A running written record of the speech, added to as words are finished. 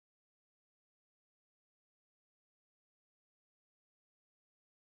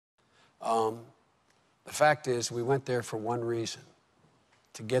The fact is, we went there for one reason: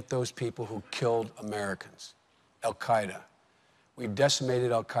 to get those people who killed Americans, Al-Qaeda. We've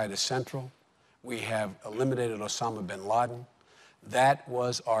decimated Al-Qaeda Central. We have eliminated Osama bin Laden. That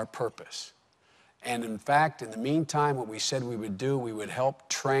was our purpose. And in fact, in the meantime, what we said we would do, we would help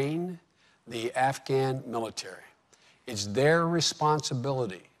train the Afghan military. It's their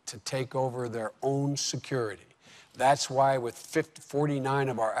responsibility to take over their own security. That's why with 49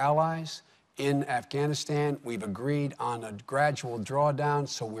 of our allies in Afghanistan, we've agreed on a gradual drawdown,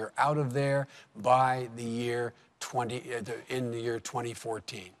 so we're out of there by the year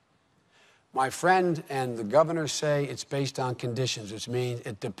 2014. My friend and the governor say it's based on conditions, which means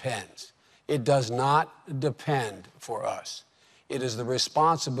it depends. It does not depend for us. It is the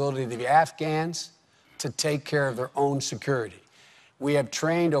responsibility of the Afghans to take care of their own security. We have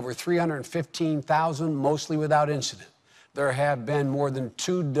trained over 315,000, mostly without incident. There have been more than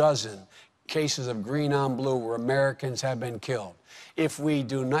 24 cases of green on blue where Americans have been killed. If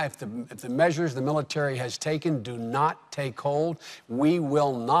the measures the military has taken do not take hold, we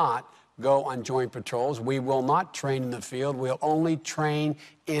will not go on joint patrols. We will not train in the field. We'll only train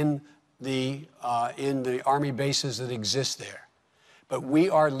in the Army bases that exist there. But we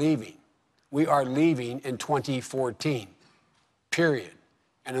are leaving. We are leaving in 2014, period.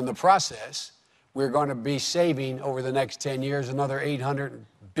 And in the process, we're going to be saving over the next 10 years another $800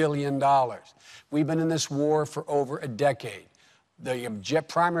 billion. We've been in this war for over a decade. The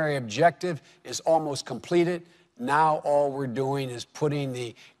primary objective is almost completed. Now all we're doing is putting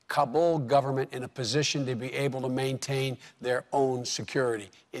the Kabul government in a position to be able to maintain their own security.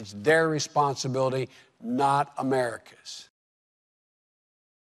 It's their responsibility, not America's.